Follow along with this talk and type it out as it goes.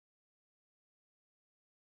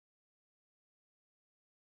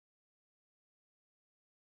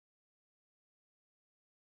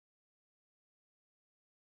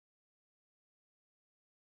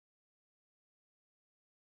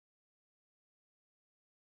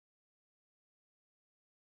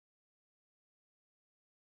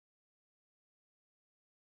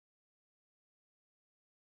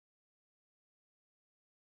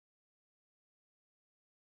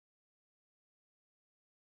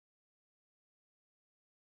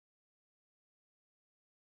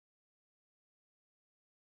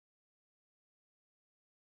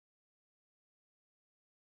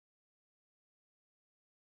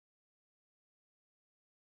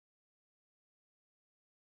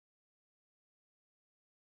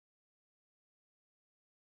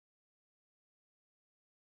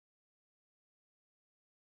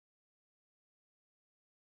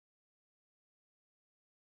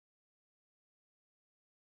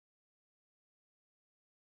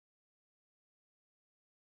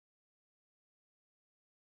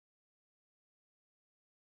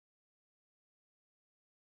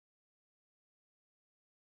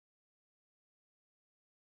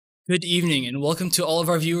Good evening, and welcome to all of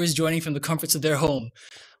our viewers joining from the comforts of their home.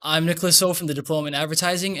 I'm Nicholas So from the Diploma in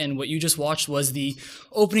Advertising, and what you just watched was the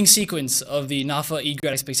opening sequence of the NAFA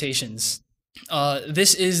eGrad Expectations.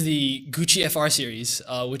 This is the Gucci FR series,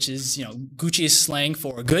 which is, Gucci is slang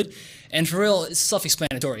for good, and for real, it's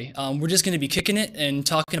self-explanatory. We're just going to be kicking it and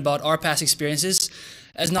talking about our past experiences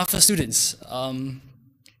as NAFA students.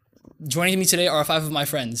 Joining me today are five of my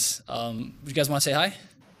friends. Would you guys want to say hi?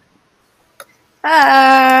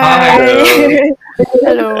 Hi. Hi.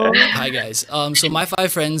 Hello. Hi, guys. So my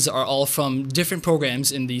five friends are all from different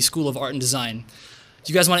programs in the School of Art and Design.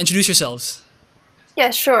 Do you guys want to introduce yourselves? Yeah,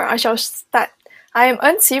 sure. I shall start. I am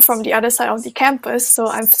Enzi from the other side of the campus, so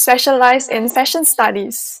I'm specialized in fashion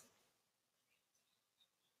studies.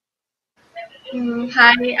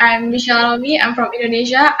 Hi, I'm Erolani. I'm from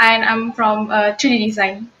Indonesia and I'm from 3D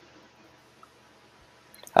design.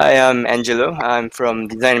 Hi, I'm Angelo. I'm from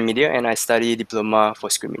Design and Media and I study Diploma for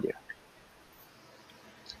Screen Media.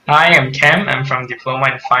 Hi, I'm Cam. I'm from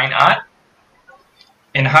Diploma in Fine Art.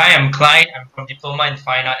 And hi, I'm Clyde. I'm from Diploma in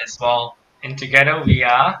Fine Art as well. And together we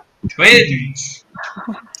are twins.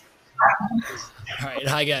 All right,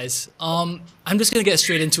 hi, guys. I'm just gonna get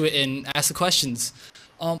straight into it and ask the questions.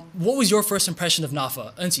 What was your first impression of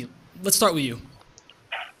NAFA? Unti, let's start with you.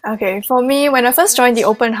 Okay, for me, when I first joined the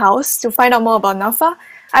open house to find out more about NAFA,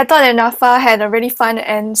 I thought that NAFA had a really fun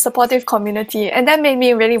and supportive community, and that made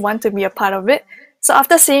me really want to be a part of it. So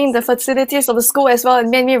after seeing the facilities of the school as well, it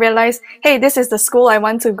made me realize, hey, this is the school I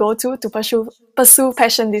want to go to pursue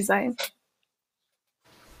fashion design.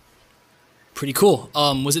 Pretty cool.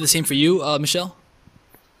 Was it the same for you, Michelle?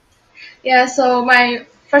 Yeah, so my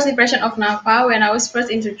first impression of NAFA when I was first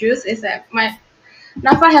introduced is that my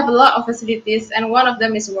NAFA have a lot of facilities and one of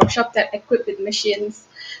them is a workshop that equipped with machines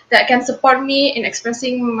that can support me in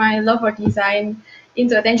expressing my love for design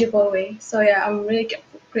into a tangible way. So yeah, I'm really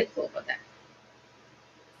grateful for that.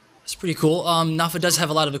 That's pretty cool. NAFA does have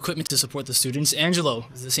a lot of equipment to support the students. Angelo,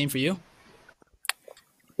 is it the same for you?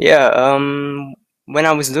 Yeah, when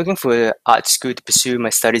I was looking for an art school to pursue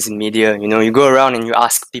my studies in media, you go around and you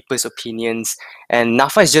ask people's opinions, and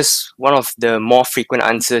NAFA is just one of the more frequent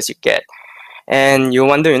answers you get. And you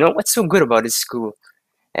wonder, what's so good about this school?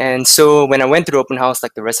 And so when I went to the open house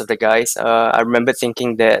like the rest of the guys, I remember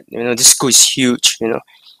thinking that, this school is huge,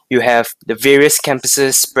 You have the various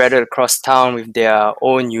campuses spread across town with their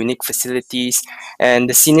own unique facilities. And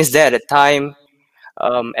the seniors there at the time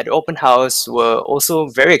at the open house were also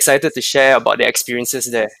very excited to share about their experiences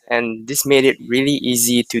there. And this made it really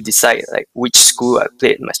easy to decide like which school I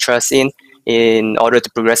played my trust in order to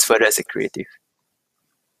progress further as a creative.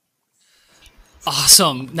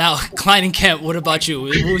 Awesome. Now, Klein and Kent, what about you?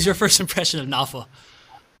 What was your first impression of NAFA?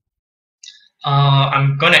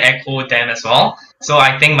 I'm going to echo them as well. So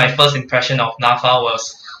I think my first impression of NAFA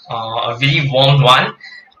was a really warm one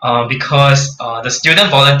because the student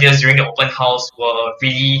volunteers during the open house were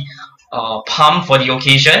really pumped for the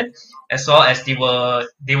occasion, as well as they were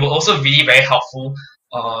also really very helpful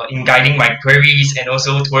in guiding my queries and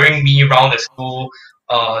also touring me around the school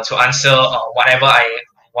to answer whatever I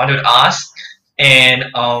wanted to ask. And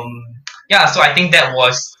yeah, so I think that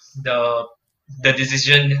was the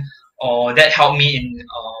decision or that helped me in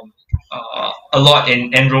a lot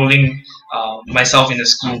in enrolling myself in the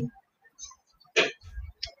school.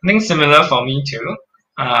 I think similar for me too.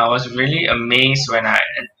 I was really amazed when I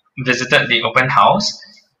visited the open house.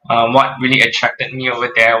 What really attracted me over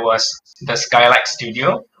there was the Skylight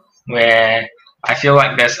Studio, where I feel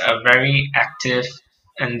like there's a very active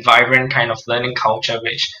and vibrant kind of learning culture,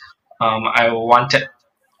 which I wanted,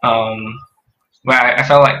 um, where I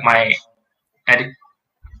felt like edu-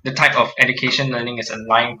 the type of education learning is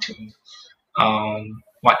aligned to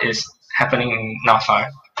what is happening in NAFA.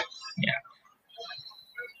 Yeah.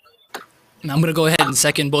 And I'm gonna go ahead and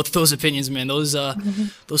second both of those opinions, man. Those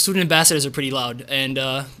student ambassadors are pretty loud, and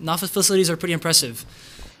NAFA facilities are pretty impressive.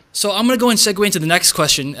 So I'm gonna go and segue into the next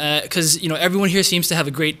question, because everyone here seems to have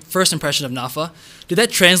a great first impression of NAFA. Did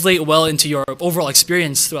that translate well into your overall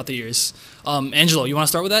experience throughout the years? Angelo, you want to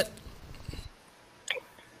start with that?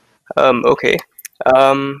 Okay.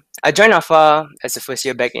 I joined AFA as a first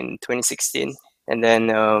year back in 2016, and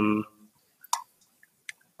then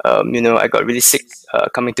I got really sick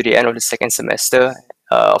coming to the end of the second semester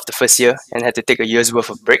of the first year and had to take a year's worth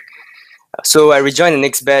of break. So I rejoined the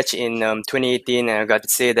next batch in 2018, and I got to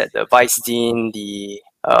say that the vice dean, the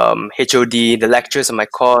HOD, the lecturers on my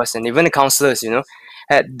course, and even the counselors,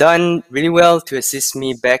 had done really well to assist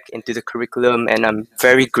me back into the curriculum, and I'm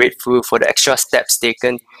very grateful for the extra steps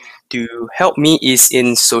taken to help me ease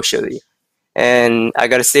in socially. And I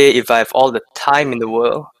gotta say, if I have all the time in the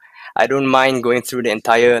world, I don't mind going through the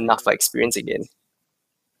entire NAFA experience again.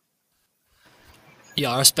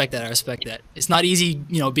 Yeah, I respect that. I respect that. It's not easy,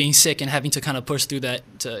 being sick and having to kind of push through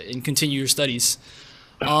that and continue your studies.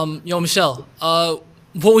 Michelle,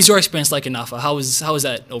 what was your experience like in NAFA? How was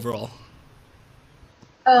that overall?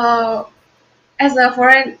 Uh, as a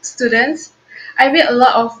foreign student, I meet a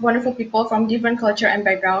lot of wonderful people from different culture and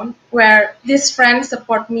background, where these friends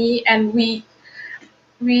support me and we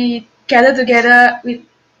gather together with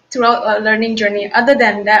throughout our learning journey. Other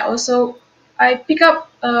than that, also I pick up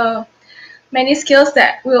many skills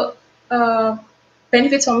that will uh,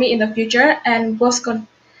 benefit for me in the future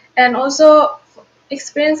and also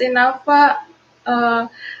experience in Alpha.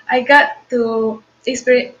 I got to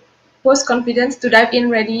experience post confidence to dive in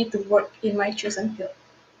ready to work in my chosen field.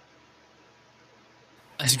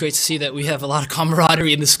 It's great to see that we have a lot of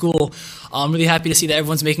camaraderie in the school. I'm really happy to see that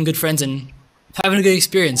everyone's making good friends and having a good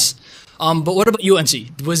experience. But what about you,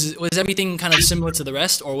 MC? Was everything kind of similar to the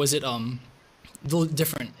rest, or was it a little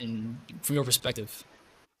different from your perspective?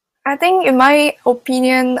 I think, in my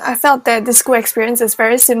opinion, I felt that the school experience is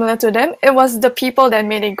very similar to them. It was the people that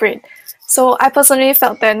made it great. So I personally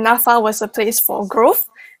felt that NAFA was a place for growth.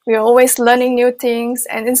 We were always learning new things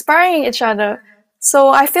and inspiring each other. So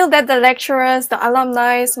I feel that the lecturers, the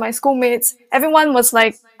alumni, my schoolmates, everyone was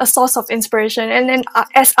like a source of inspiration. And then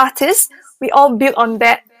as artists, we all built on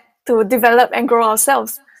that to develop and grow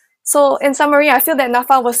ourselves. So in summary, I feel that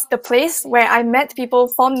NAFA was the place where I met people,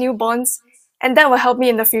 formed new bonds, and that will help me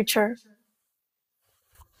in the future.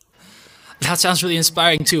 That sounds really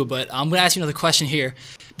inspiring too. But I'm gonna ask you another question here.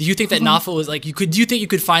 Do you think that NAFA was like you could? Do you think you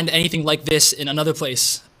could find anything like this in another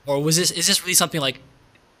place, or is this really something like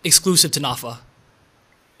exclusive to NAFA?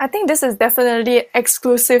 I think this is definitely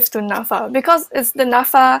exclusive to NAFA because it's the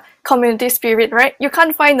NAFA community spirit, right? You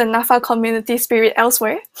can't find the NAFA community spirit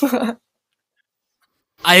elsewhere.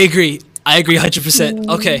 I agree. 100%.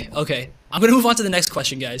 Okay. I'm gonna move on to the next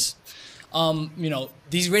question, guys.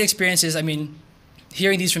 These great experiences. I mean,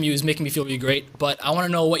 hearing these from you is making me feel really great. But I want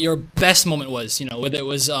to know what your best moment was. Whether it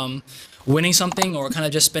was winning something or kind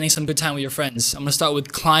of just spending some good time with your friends. I'm gonna start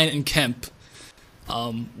with Klein and Kemp.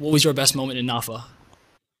 What was your best moment in NAFA?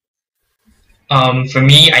 For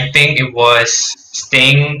me, I think it was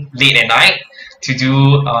staying late at night to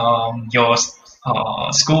do your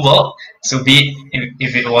schoolwork. So be it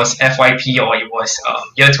if it was FYP or it was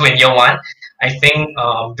year 2 and year 1, I think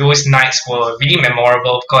those nights were really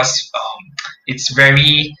memorable because it's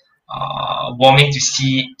very warming to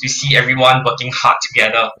see everyone working hard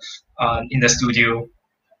together in the studio.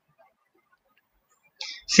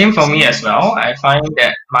 Same for me as well. I find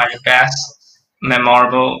that my best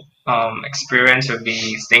memorable experience would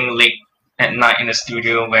be staying late at night in the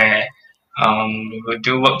studio where we would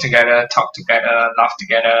do work together, talk together, laugh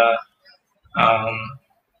together, um,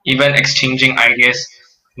 even exchanging ideas,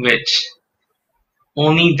 which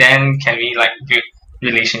only then can we like build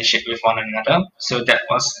relationship with one another. So that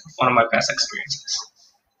was one of my best experiences.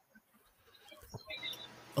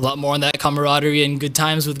 A lot more on that camaraderie and good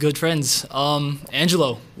times with good friends.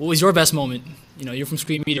 Angelo, what was your best moment? You're from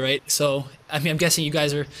Screen Media, right? So, I mean, I'm guessing you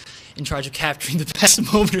guys are in charge of capturing the best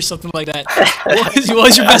moment or something like that. What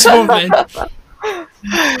was your best moment, man?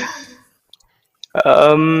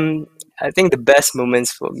 I think the best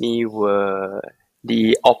moments for me were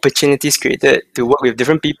the opportunities created to work with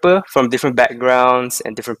different people from different backgrounds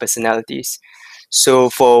and different personalities.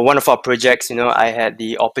 So for one of our projects, I had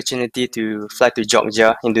the opportunity to fly to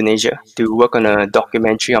Jogja, Indonesia, to work on a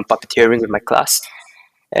documentary on puppeteering with my class.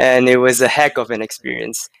 And it was a heck of an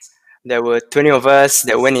experience. There were 20 of us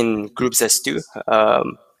that went in groups as two.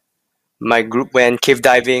 My group went cave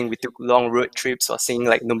diving. We took long road trips while singing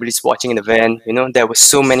like nobody's watching in the van. There were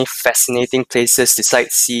so many fascinating places to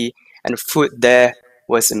sightsee, and the food there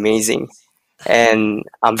was amazing. And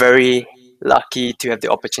I'm very lucky to have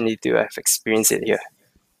the opportunity to have experienced it here.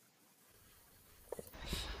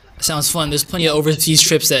 Sounds fun. There's plenty of overseas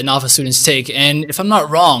trips that NAFA students take. And if I'm not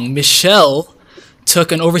wrong, Michelle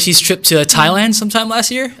took an overseas trip to Thailand sometime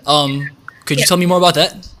last year. Could you tell me more about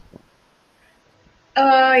that?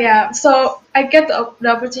 Yeah, so I get the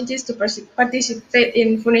opportunities to participate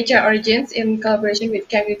in Furniture Origins in collaboration with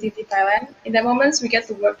Community Thailand. In the moments, we get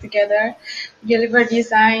to work together, deliver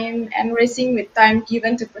design, and racing with time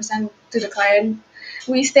given to present to the client.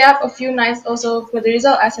 We stay up a few nights also for the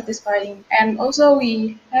result are satisfying. And also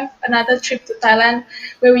we have another trip to Thailand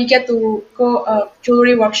where we get to go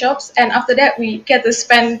jewelry workshops. And after that, we get to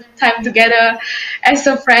spend time together as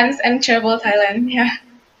friends and travel Thailand. Yeah,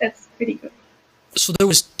 that's pretty good. So there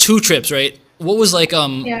was two trips, right? what was like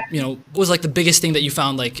Yeah. what was like the biggest thing that you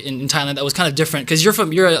found like in Thailand that was kind of different? Because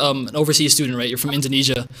you're an overseas student, right? You're from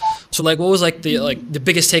Indonesia, so like what was like the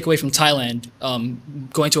biggest takeaway from Thailand,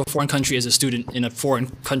 going to a foreign country as a student in a foreign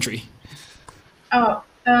country? Oh,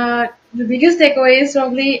 the biggest takeaway is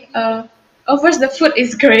probably, of course, the food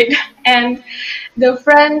is great, and the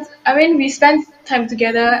friends. I mean, we spend time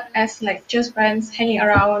together as like just friends, hanging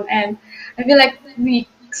around, and I feel like we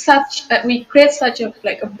create such a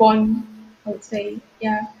like a bond. I would say,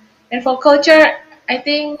 yeah. And for culture, I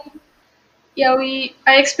think, yeah,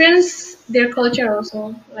 I experience their culture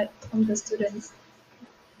also, like from the students.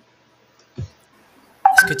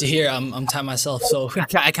 It's good to hear. I'm Thai myself, so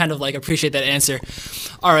I kind of like appreciate that answer.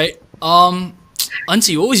 All right,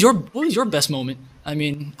 Auntie, what was your best moment? I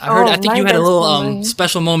mean, I Oh, think my you had a best little moment.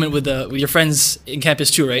 special moment with your friends in campus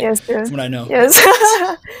too, right? Yes, yes, From what I know.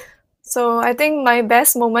 yes. So I think my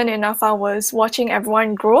best moment in NAFA was watching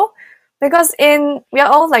everyone grow because we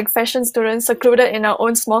are all like fashion students secluded in our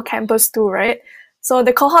own small campus too, right? So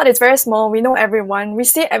the cohort is very small. We know everyone. We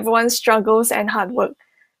see everyone's struggles and hard work.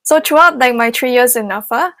 So throughout like my 3 years in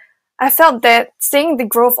NAFA, I felt that seeing the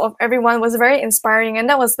growth of everyone was very inspiring, and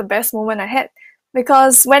that was the best moment I had.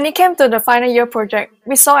 Because when it came to the final year project,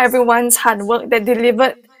 we saw everyone's hard work that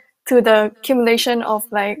delivered to the accumulation of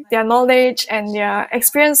like their knowledge and their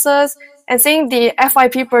experiences, and seeing the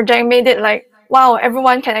FYP project made it like, wow,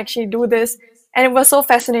 everyone can actually do this. And it was so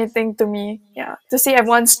fascinating to me, yeah, to see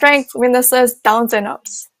everyone's strengths, weaknesses, downs and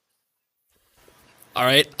ups. All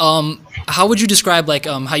right. How would you describe like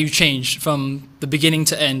how you changed from the beginning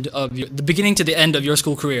to the end of your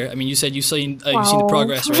school career? I mean, you said you've seen the Wow.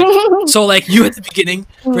 progress, right? So like you at the beginning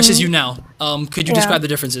versus you now. Could you Yeah. describe the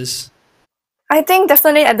differences? I think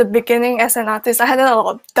definitely at the beginning as an artist, I had a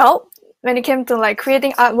lot of doubt when it came to like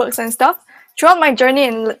creating artworks and stuff. Throughout my journey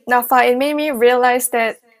in NAFA, it made me realize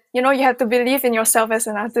that, you have to believe in yourself as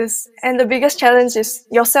an artist. And the biggest challenge is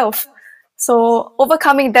yourself. So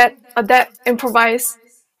overcoming that, adapt, improvise,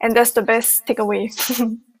 and that's the best takeaway.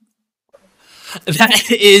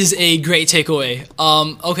 That is a great takeaway.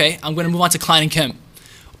 Okay, I'm going to move on to Klein and Kemp.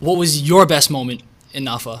 What was your best moment in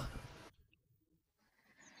NAFA?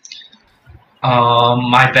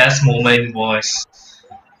 My best moment was,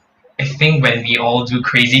 I think, when we all do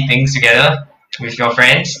crazy things together with your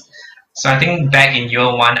friends. So I think back in year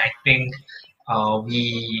one,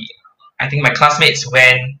 we, I think my classmates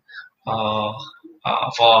went uh,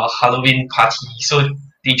 for a Halloween party. So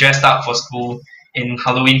they dressed up for school in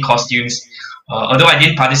Halloween costumes. Although I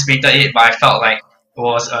didn't participate in it, but I felt like it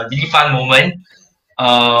was a really fun moment.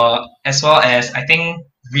 As well as I think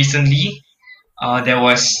recently there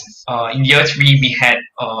was in year three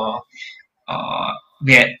uh,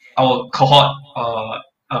 we had our cohort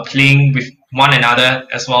playing with one another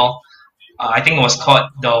as well. I think it was called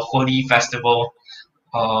the Holy Festival.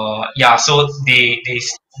 Yeah, so they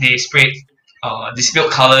sprayed they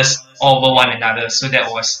spilled colors all over one another. So that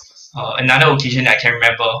was another occasion I can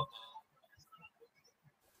remember.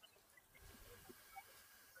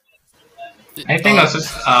 I think Uh, also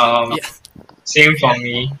yeah. same for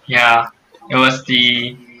me. Yeah, it was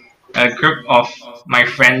the a group of my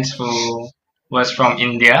friends who was from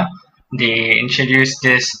India. They introduced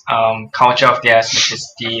this culture of theirs, which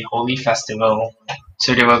is the Holy Festival.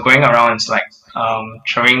 So they were going around like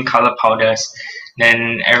throwing color powders.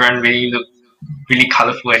 Then everyone really looked really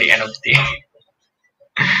colorful at the end of the day.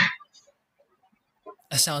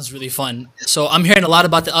 That sounds really fun. So I'm hearing a lot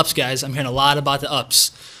about the ups, guys. I'm hearing a lot about the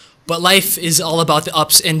ups. But life is all about the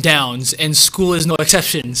ups and downs, and school is no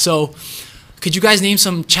exception. So could you guys name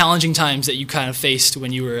some challenging times that you kind of faced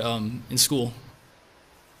when you were in school?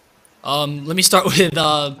 Let me start with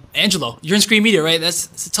Angelo. You're in screen media, right?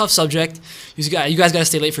 It's a tough subject. You guys got to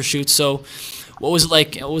stay late for shoots. So what was it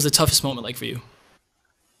like? What was the toughest moment like for you?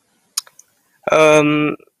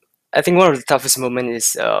 Um, I think one of the toughest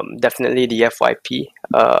moments is definitely the FYP,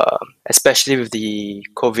 especially with the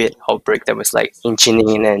COVID outbreak that was like inching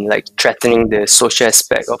in and like threatening the social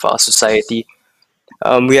aspect of our society.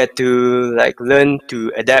 We had to like learn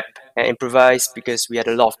to adapt and improvise because we had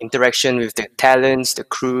a lot of interaction with the talents, the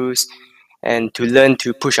crews, and to learn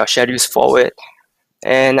to push our schedules forward.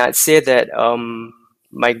 And I'd say that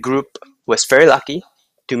my group was very lucky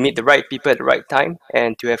to meet the right people at the right time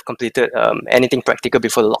and to have completed anything practical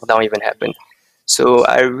before the lockdown even happened. So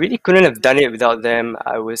I really couldn't have done it without them.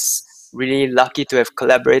 I was really lucky to have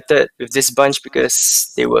collaborated with this bunch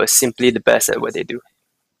because they were simply the best at what they do.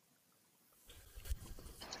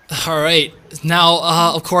 All right.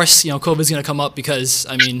 Now, of course, COVID's gonna come up because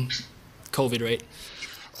I mean, COVID, right?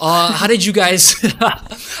 How did you guys?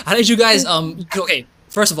 How did you guys? Okay,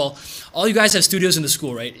 First of all you guys have studios in the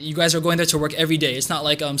school, right? You guys are going there to work every day. It's not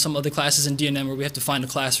like some other classes in DNM where we have to find a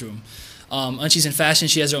classroom. She's in fashion,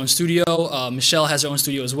 she has her own studio. Michelle has her own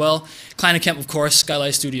studio as well. Klein and Kemp, of course,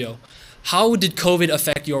 Skylight Studio. How did COVID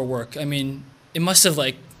affect your work? I mean, it must have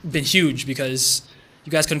like been huge because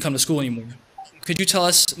you guys couldn't come to school anymore. Could you tell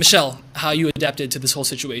us, Michelle, how you adapted to this whole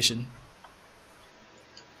situation?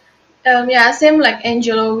 Yeah, same like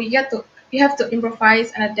Angelo. We have to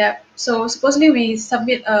improvise and adapt. So supposedly we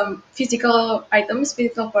submit physical items,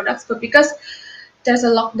 physical products, but because there's a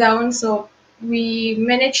lockdown, so we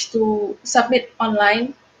managed to submit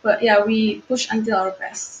online. But yeah, we push until our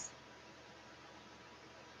best.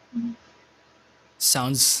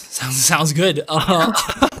 Sounds good. I'm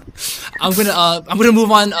gonna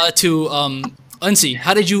move on to Unsi.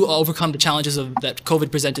 How did you overcome the challenges of that COVID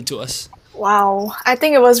presented to us? Wow, I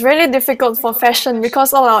think it was really difficult for fashion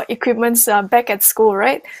because all our equipments are back at school,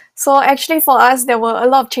 right? So actually for us, there were a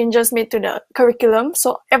lot of changes made to the curriculum.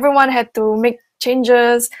 So everyone had to make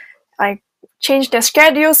changes, like change their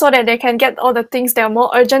schedule so that they can get all the things that are more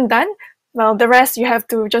urgent done. Well, the rest you have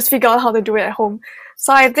to just figure out how to do it at home.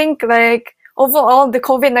 So I think like overall, the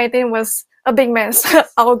COVID-19 was a big mess.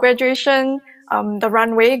 Our graduation, the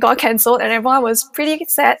runway got cancelled and everyone was pretty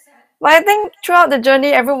sad. But I think throughout the journey,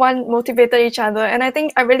 everyone motivated each other. And I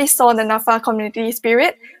think I really saw the NAFA community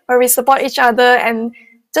spirit where we support each other and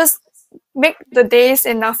just make the days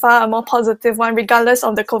in NAFA a more positive one, regardless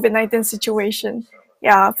of the COVID-19 situation.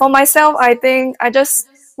 Yeah, for myself, I think I just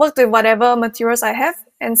worked with whatever materials I have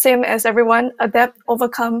and same as everyone, adapt,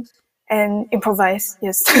 overcome, and improvise.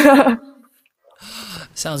 Yes.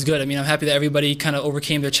 Sounds good. I mean, I'm happy that everybody kind of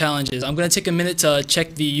overcame their challenges. I'm going to take a minute to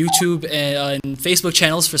check the YouTube and Facebook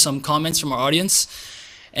channels for some comments from our audience.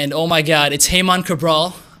 And oh my God, it's Heyman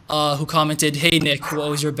Cabral who commented, "Hey Nick, what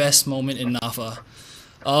was your best moment in NAFA?"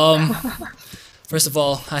 First of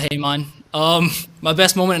all, hi Heyman. My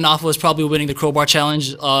best moment in NAFA was probably winning the Crowbar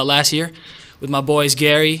Challenge last year with my boys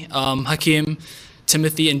Gary, Hakim,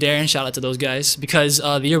 Timothy, and Darren. Shout out to those guys because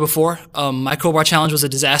the year before, my Crowbar Challenge was a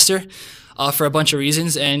disaster. For a bunch of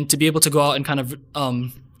reasons, and to be able to go out and kind of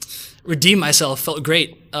redeem myself felt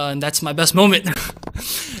great, and that's my best moment. Do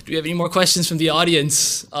we have any more questions from the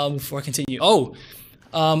audience before I continue?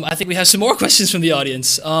 I think we have some more questions from the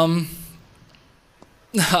audience.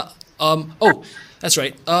 That's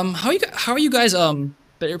right. How are you guys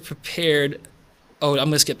better prepared? Oh, I'm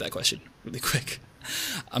gonna skip that question really quick.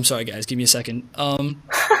 I'm sorry, guys. Give me a second.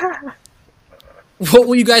 What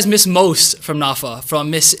will you guys miss most from NAFA?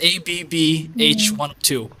 From Miss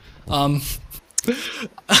ABBH102.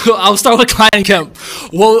 I'll start with Klein and Kemp.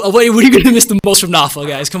 What are you going to miss the most from NAFA,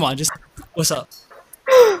 guys? Come on, just what's up?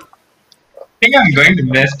 I think I'm going to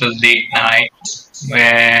miss the late nights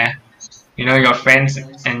where your friends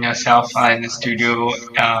and yourself are in the studio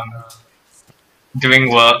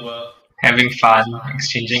doing work, having fun,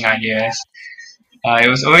 exchanging ideas. It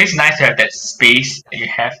was always nice to have that space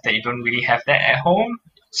that you don't really have that at home.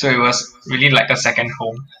 So it was really like a second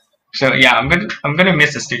home. So yeah, I'm gonna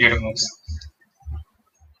miss the studio the most.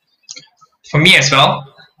 For me as well,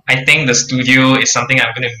 I think the studio is something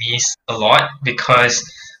I'm gonna miss a lot because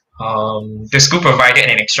the school provided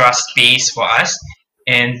an extra space for us,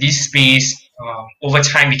 and this space over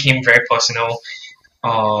time became very personal.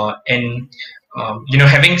 And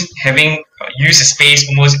having used the space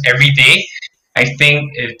almost every day, I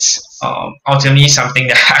think it's ultimately something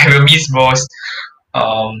that I will miss most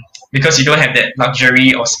because you don't have that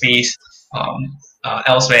luxury or space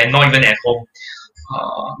elsewhere, not even at home,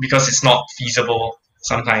 because it's not feasible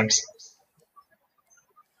sometimes.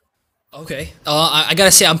 Okay. I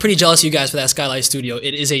gotta say, I'm pretty jealous of you guys for that Skylight Studio.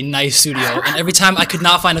 It is a nice studio, and every time I could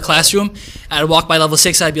not find a classroom, I'd walk by level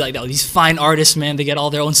 6. I'd be like, "Oh, these fine artists, man! They get all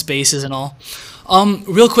their own spaces and all."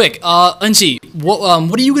 Real quick, Unji,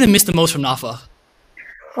 what are you gonna miss the most from NAFA?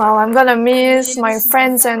 Wow, I'm gonna miss my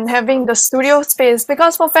friends and having the studio space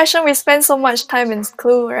because for fashion we spend so much time in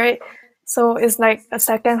school, right? So it's like a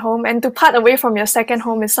second home, and to part away from your second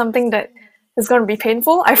home is something that is gonna be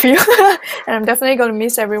painful, I feel, and I'm definitely gonna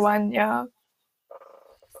miss everyone. Yeah.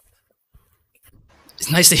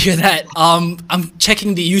 It's nice to hear that. I'm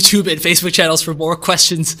checking the YouTube and Facebook channels for more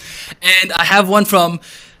questions, and I have one from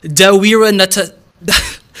Dawira Nata.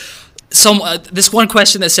 This one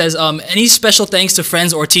question that says, any special thanks to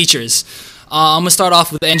friends or teachers? I'm gonna start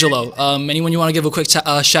off with Angelo. Anyone you want to give a quick shout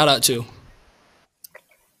out to?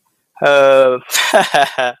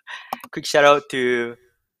 Quick shout out to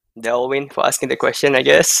Delwyn for asking the question, I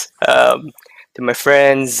guess. To my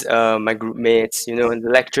friends, my group mates, and the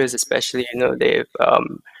lecturers especially, they've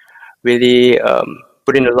really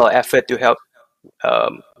put in a lot of effort to help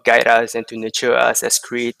guide us and to nurture us as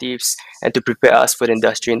creatives and to prepare us for the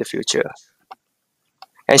industry in the future.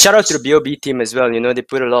 And shout out to the BOB team as well. You know, they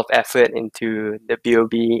put a lot of effort into the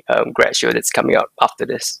BOB grad show that's coming out after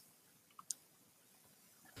this.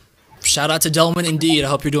 Shout out to Delwyn indeed. I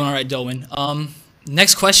hope you're doing all right, Delwyn.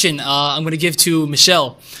 Next question I'm going to give to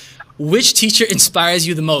Michelle. Which teacher inspires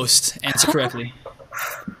you the most? Answer correctly.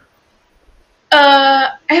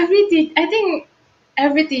 I think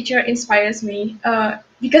every teacher inspires me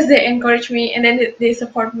because they encourage me and then they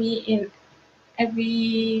support me in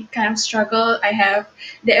every kind of struggle I have.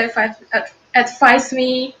 They advise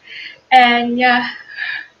me, and yeah,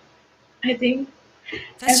 I think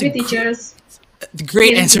That's every a teacher's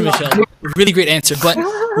great answer, Michelle. Really great answer. But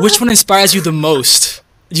which one inspires you the most?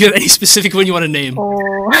 Do you have any specific one you want to name?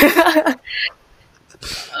 Oh.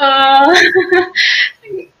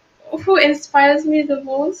 Who inspires me the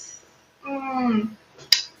most?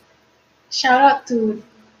 Shout out to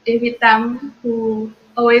David Tam, who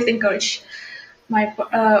always encourage my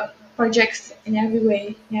projects in every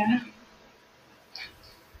way. Yeah.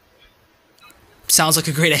 Sounds like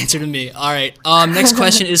a great answer to me. All right. Next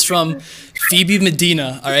question is from Phoebe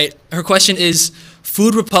Medina. All right. Her question is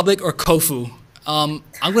Food Republic or Kofu? I'm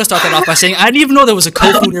going to start that off by saying I didn't even know there was a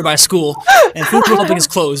Kofu nearby school, and Food Republic is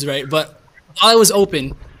closed, right? But while it was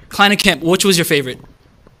open, Klein and Kemp, which was your favorite?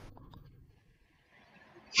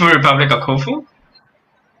 Food Republic or Kofu?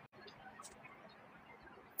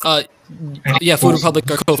 Yeah, Food Republic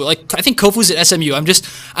or Kofu. Like I think Kofu's at SMU. I'm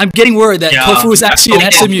getting word that Yeah. Kofu is actually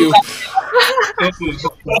at SMU.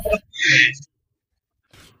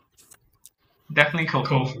 Definitely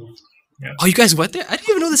Kofu. Yeah. Oh, you guys went there? I didn't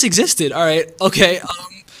even know this existed. All right. Okay.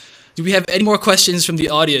 Do we have any more questions from the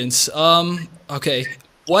audience? Okay.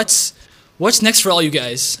 What's next for all you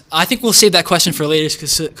guys? I think we'll save that question for later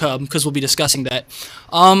because we'll be discussing that.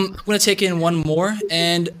 I'm going to take in one more.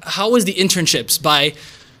 And how was the internships by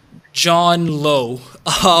John Lowe?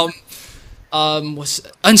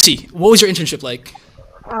 Unsi, what was your internship like?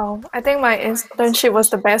 Oh, I think my internship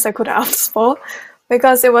was the best I could ask for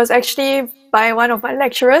because it was actually by one of my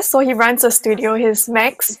lecturers. So he runs a studio, his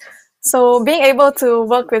Max. So being able to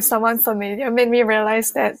work with someone familiar made me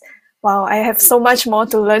realize that, wow, I have so much more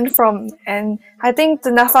to learn from. And I think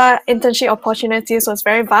the NAFA internship opportunities was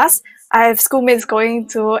very vast. I have schoolmates going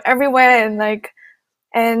to everywhere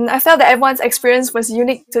and I felt that everyone's experience was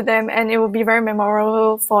unique to them and it would be very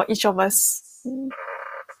memorable for each of us.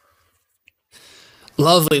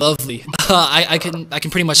 Lovely, lovely. I can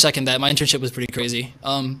pretty much second that. My internship was pretty crazy.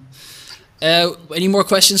 Any more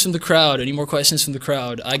questions from the crowd? Any more questions from the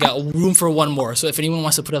crowd? I got room for one more. So if anyone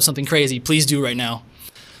wants to put up something crazy, please do right now.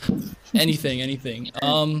 Anything.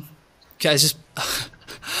 Guys, just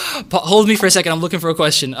hold me for a second. I'm looking for a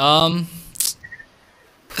question.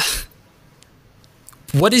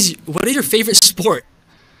 What is your favorite sport?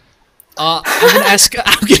 I'm gonna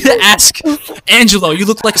ask Angelo. You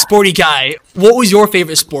look like a sporty guy. What was your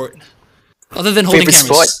favorite sport, other than holding Favorite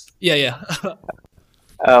cameras? sport? Yeah.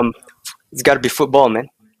 It's got to be football, man.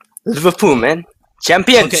 Liverpool, man.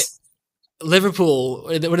 Champions. Okay. Liverpool.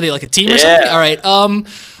 What are they, like a team or Yeah. something? All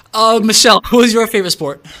right. Michelle, what was your favorite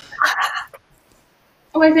sport?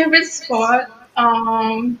 My favorite sport.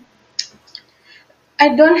 I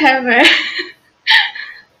don't have a.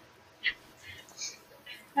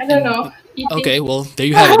 I don't know. Eating. Okay, well there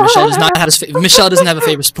you have it. Michelle doesn't have a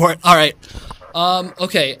favorite sport. All right.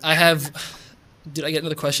 Okay, I have. Did I get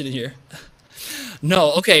another question in here?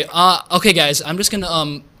 No. Okay. Okay, guys. I'm just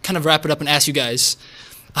gonna kind of wrap it up and ask you guys.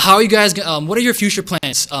 How are you guys? What are your future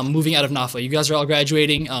plans moving out of NAFA? You guys are all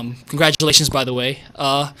graduating. Congratulations, by the way.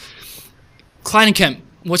 Klein and Kemp,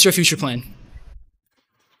 what's your future plan?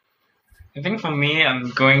 I think for me,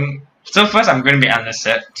 first I'm going to be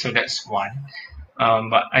enlisted, so that's one.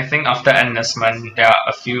 But I think after enlistment, there are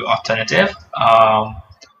a few alternatives.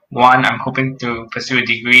 One, I'm hoping to pursue a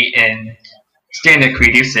degree still in the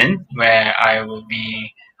creative scene, where I will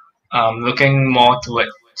be looking more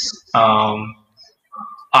towards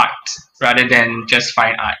art rather than just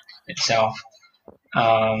fine art itself.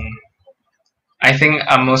 I think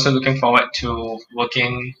I'm also looking forward to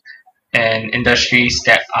working in industries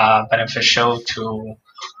that are beneficial to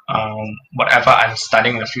whatever I'm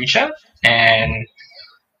studying in the future, and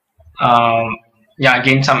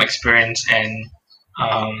gain some experience, and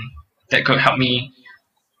that could help me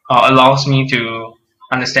or allows me to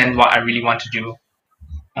understand what I really want to do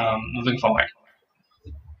moving forward.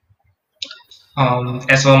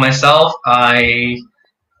 As for myself, I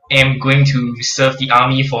am going to serve the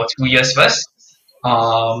army for 2 years first.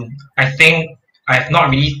 I think I've not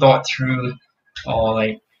really thought through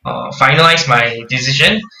or finalized my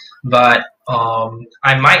decision, but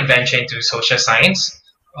I might venture into social science.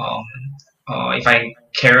 Um, if I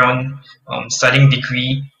carry on studying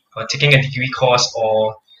degree, taking a degree course,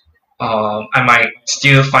 or I might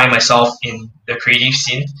still find myself in the creative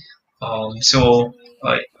scene. So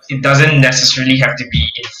it doesn't necessarily have to be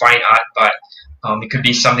in fine art, but it could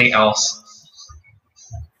be something else.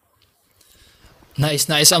 Nice,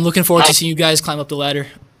 nice. I'm looking forward to seeing you guys climb up the ladder.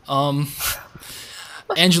 Um,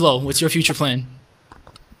 Angelo, what's your future plan?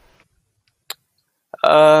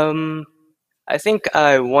 I think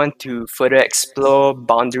I want to further explore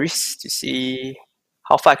boundaries to see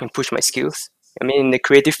how far I can push my skills. I mean, in the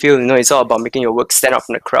creative field, it's all about making your work stand out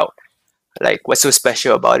from the crowd. Like, what's so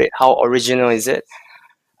special about it? How original is it?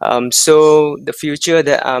 So the future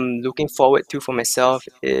that I'm looking forward to for myself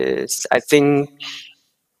is, I think,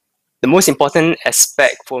 the most important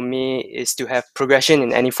aspect for me is to have progression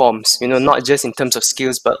in any forms. Not just in terms of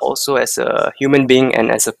skills, but also as a human being and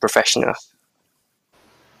as a professional.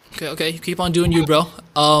 Okay, okay. Keep on doing you, bro.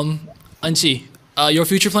 Anchi, your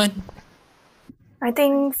future plan? I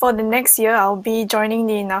think for the next year, I'll be joining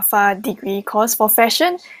the NAFA degree course for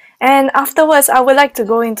fashion. And afterwards, I would like to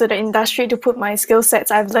go into the industry to put my skill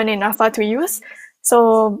sets I've learned in NAFA to use.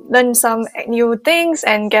 So learn some new things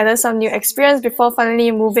and gather some new experience before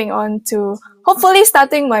finally moving on to hopefully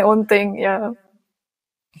starting my own thing. Yeah.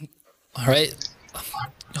 All right.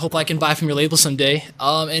 Hope I can buy from your label someday.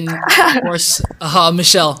 And of course,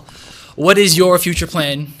 Michelle, what is your future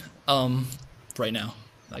plan right now,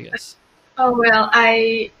 I guess? Oh well,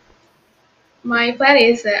 my plan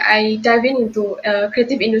is that I dive into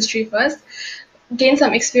creative industry first, gain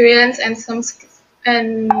some experience and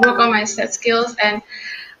and work on my set skills, and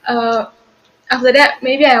uh, after that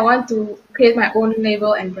maybe I want to create my own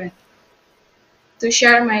label and brand to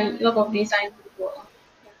share my love of design with the world.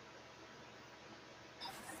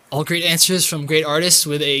 All great answers from great artists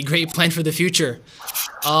with a great plan for the future.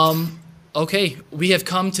 Okay, we have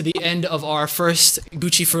come to the end of our first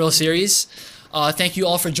Gucci for Real series. Thank you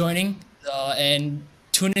all for joining, and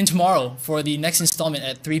tune in tomorrow for the next installment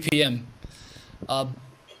at 3 p.m.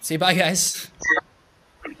 Say bye, guys.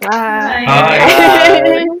 Bye.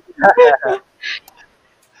 Bye. Bye. Bye.